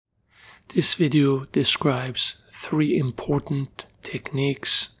This video describes 3 important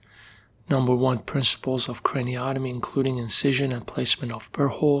techniques. Number 1, principles of craniotomy, including incision and placement of burr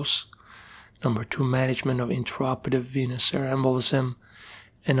holes. Number 2, management of intraoperative venous air embolism.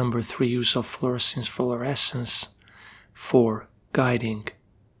 And number 3, use of fluorescence for guiding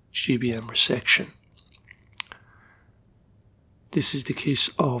GBM resection. This is the case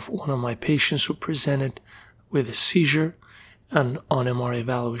of one of my patients who presented with a seizure, and on MRI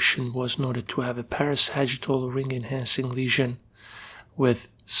evaluation was noted to have a parasagittal ring-enhancing lesion with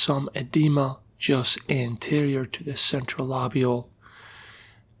some edema just anterior to the central lobule.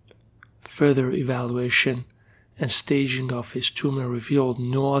 Further evaluation and staging of his tumor revealed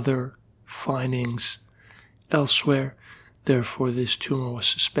no other findings elsewhere. Therefore, this tumor was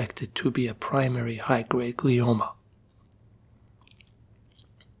suspected to be a primary high-grade glioma.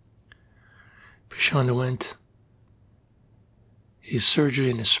 Patient underwent his surgery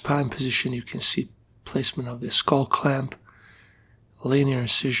in the supine position. You can see placement of the skull clamp, linear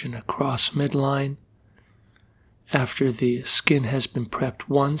incision across midline. After the skin has been prepped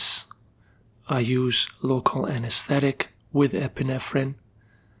once, I use local anesthetic with epinephrine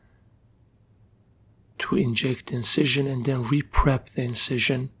to inject the incision and then re-prep the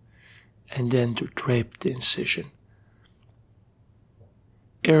incision and then to drape the incision.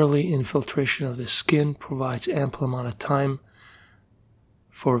 Early infiltration of the skin provides ample amount of time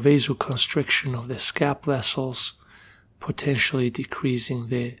for vasoconstriction of the scalp vessels, potentially decreasing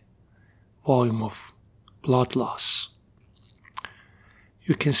the volume of blood loss.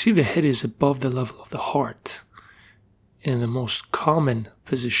 You can see the head is above the level of the heart, and the most common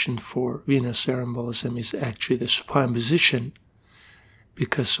position for venous air embolism is actually the supine position,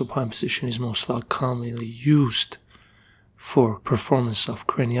 because supine position is most commonly used for performance of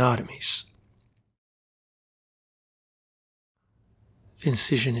craniotomies. The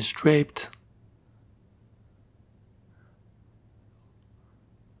incision is draped.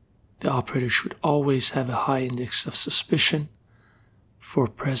 The operator should always have a high index of suspicion for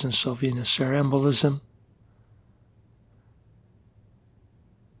presence of venous air embolism.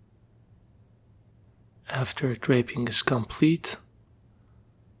 After draping is complete,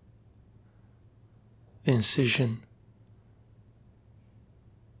 the incision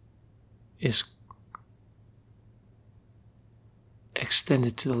is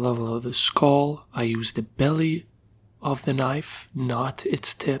extended to the level of the skull. I use the belly of the knife, not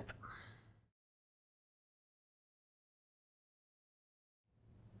its tip.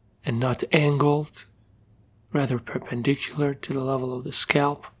 And not angled, rather perpendicular to the level of the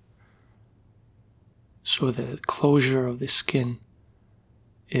scalp, so the closure of the skin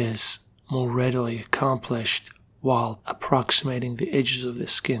is more readily accomplished while approximating the edges of the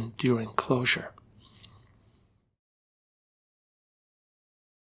skin during closure.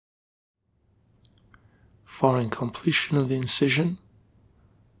 Following completion of the incision,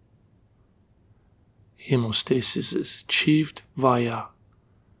 hemostasis is achieved via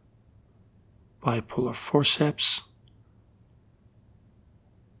bipolar forceps.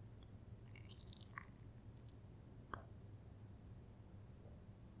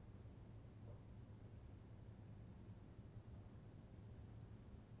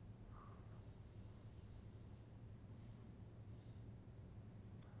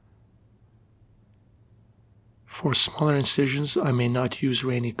 For smaller incisions, I may not use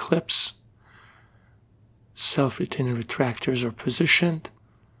Raney clips. Self-retaining retractors are positioned.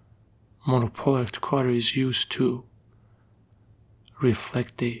 Monopolar cautery is used to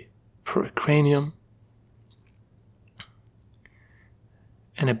reflect the pericranium,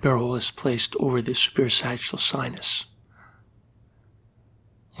 and a burr hole is placed over the superior sagittal sinus.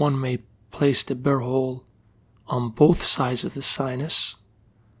 One may place the burr hole on both sides of the sinus.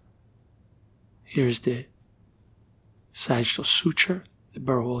 Here's the sagittal suture. The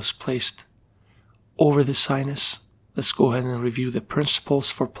burr hole is placed over the sinus. Let's go ahead and review the principles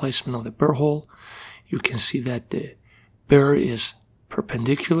for placement of the burr hole. You can see that the burr is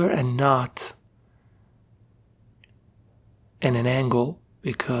perpendicular and not in an angle,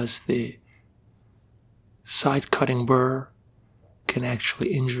 because the side-cutting burr can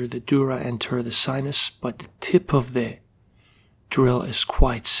actually injure the dura and tear the sinus, but the tip of the drill is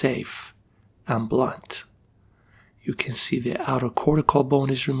quite safe and blunt. You can see the outer cortical bone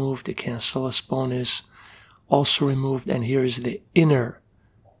is removed, the cancellous bone is also removed, and here is the inner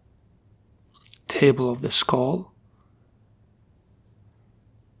table of the skull.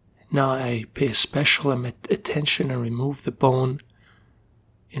 Now I pay special attention and remove the bone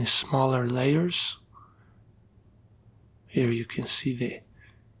in smaller layers. Here you can see the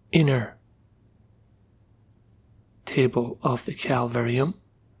inner table of the calvarium.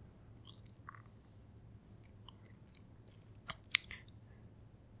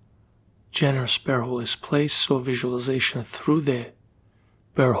 generous burr hole is placed, so visualization through the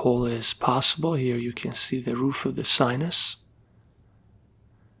burr hole is possible. Here you can see the roof of the sinus.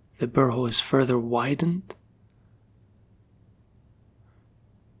 The burr hole is further widened.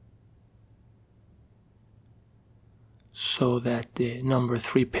 So that the number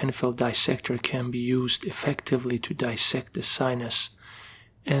 3 pinfield dissector can be used effectively to dissect the sinus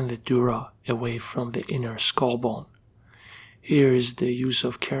and the dura away from the inner skull bone. Here is the use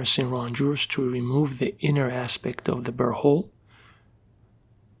of kerosene rongeurs to remove the inner aspect of the burr hole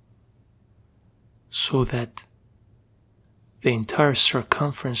so that the entire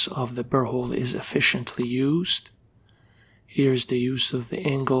circumference of the burr hole is efficiently used. Here's the use of the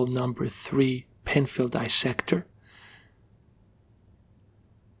angle number 3 pinfield dissector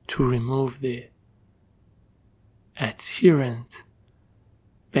to remove the adherent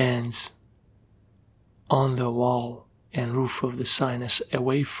bands on the wall and roof of the sinus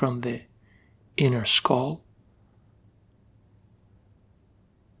away from the inner skull.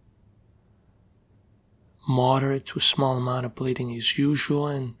 Moderate to small amount of bleeding is usual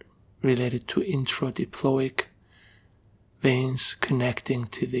and related to intradiploic veins connecting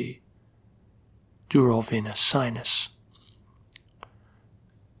to the dural venous sinus.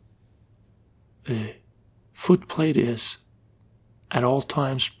 The foot plate is at all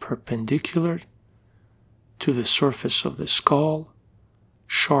times perpendicular to the surface of the skull.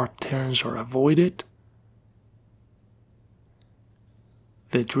 Sharp turns are avoided.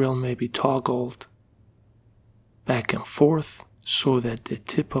 The drill may be toggled back and forth so that the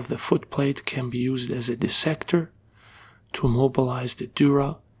tip of the foot plate can be used as a dissector to mobilize the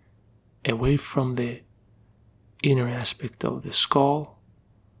dura away from the inner aspect of the skull.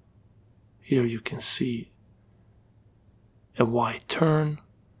 Here you can see a wide turn.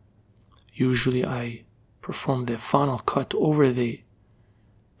 Usually I perform the funnel cut over the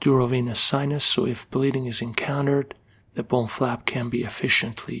durovenous sinus, so if bleeding is encountered, the bone flap can be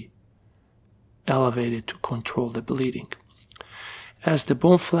efficiently elevated to control the bleeding. As the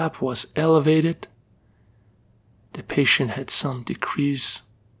bone flap was elevated, the patient had some decrease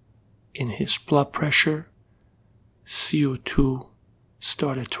in his blood pressure. CO2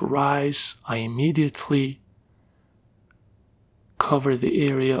 started to rise. I immediately covered the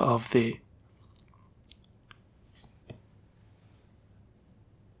area of the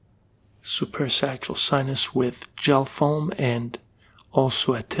supersagittal sinus with gel foam and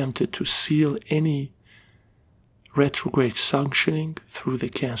also attempted to seal any retrograde suctioning through the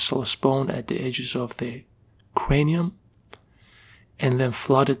cancellous bone at the edges of the cranium, and then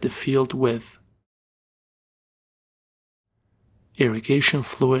flooded the field with irrigation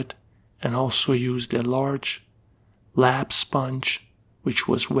fluid and also used a large lap sponge which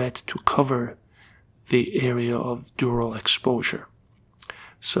was wet to cover the area of dural exposure.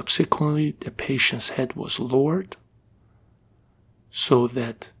 Subsequently, the patient's head was lowered so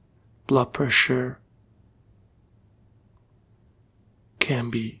that blood pressure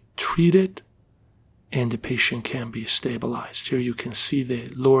can be treated and the patient can be stabilized. Here you can see the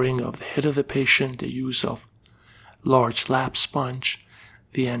lowering of the head of the patient, the use of large lap sponge.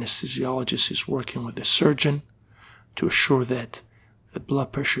 The anesthesiologist is working with the surgeon to assure that the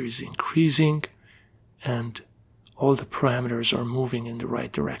blood pressure is increasing and all the parameters are moving in the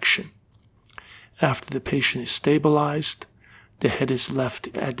right direction. After the patient is stabilized, the head is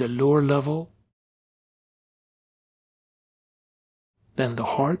left at the lower level. Then the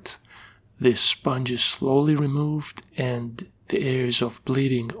heart, the sponge is slowly removed and the areas of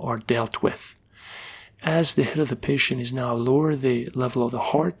bleeding are dealt with. As the head of the patient is now lower the level of the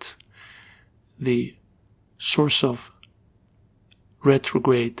heart, the source of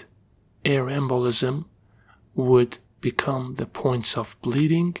retrograde air embolism would become the points of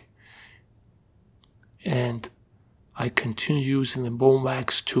bleeding, and I continue using the bone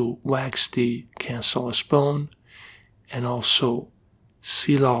wax to wax the cancellous bone and also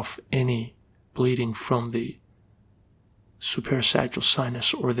seal off any bleeding from the supersagittal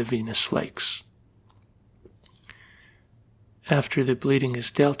sinus or the venous lakes. After the bleeding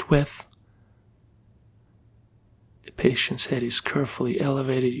is dealt with, the patient's head is carefully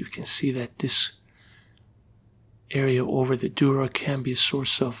elevated. You can see that this area over the dura can be a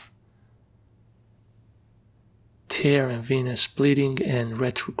source of tear and venous bleeding and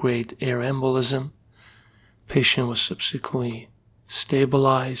retrograde air embolism. Patient was subsequently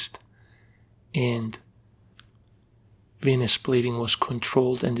stabilized and venous bleeding was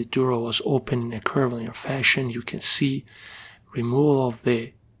controlled and the dura was open in a curvilinear fashion. You can see removal of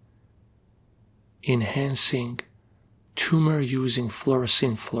the enhancing tumor using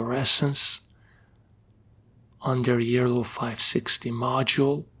fluorescein fluorescence under Yerlo 560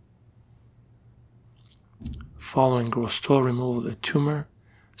 module. Following Grostal removal of the tumor,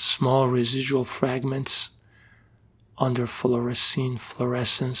 small residual fragments under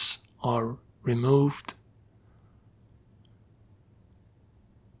fluorescence are removed.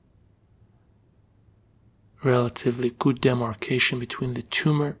 Relatively good demarcation between the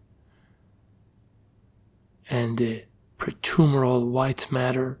tumor and the pretumoral white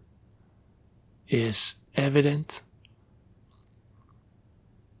matter is evident.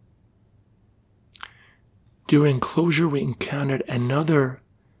 During closure, we encountered another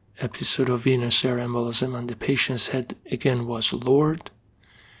episode of venous air embolism, and the patient's head again was lowered.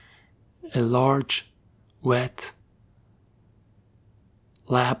 A large, wet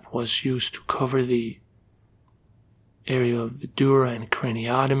lap was used to cover the area of the dura and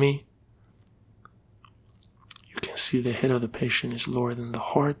craniotomy. You can see the head of the patient is lower than the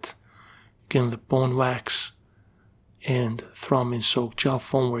heart. Again, the bone wax and thrombin-soaked gel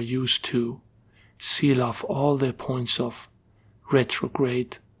foam were used to seal off all the points of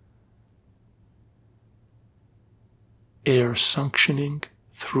retrograde air suctioning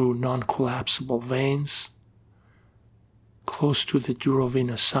through non-collapsible veins close to the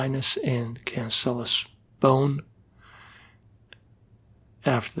durovenous sinus and cancellous bone.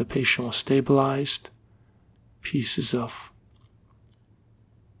 After the patient was stabilized, pieces of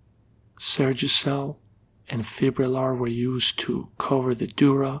Surgicel and Fibrillar were used to cover the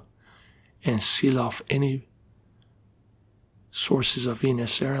dura and seal off any sources of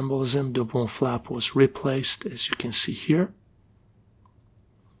venous air embolism. The bone flap was replaced, as you can see here.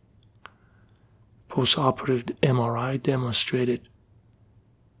 Post-operative MRI demonstrated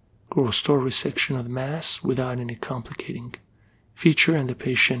Grostal resection of the mass without any complicating feature, and the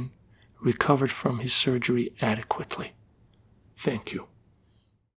patient recovered from his surgery adequately. Thank you.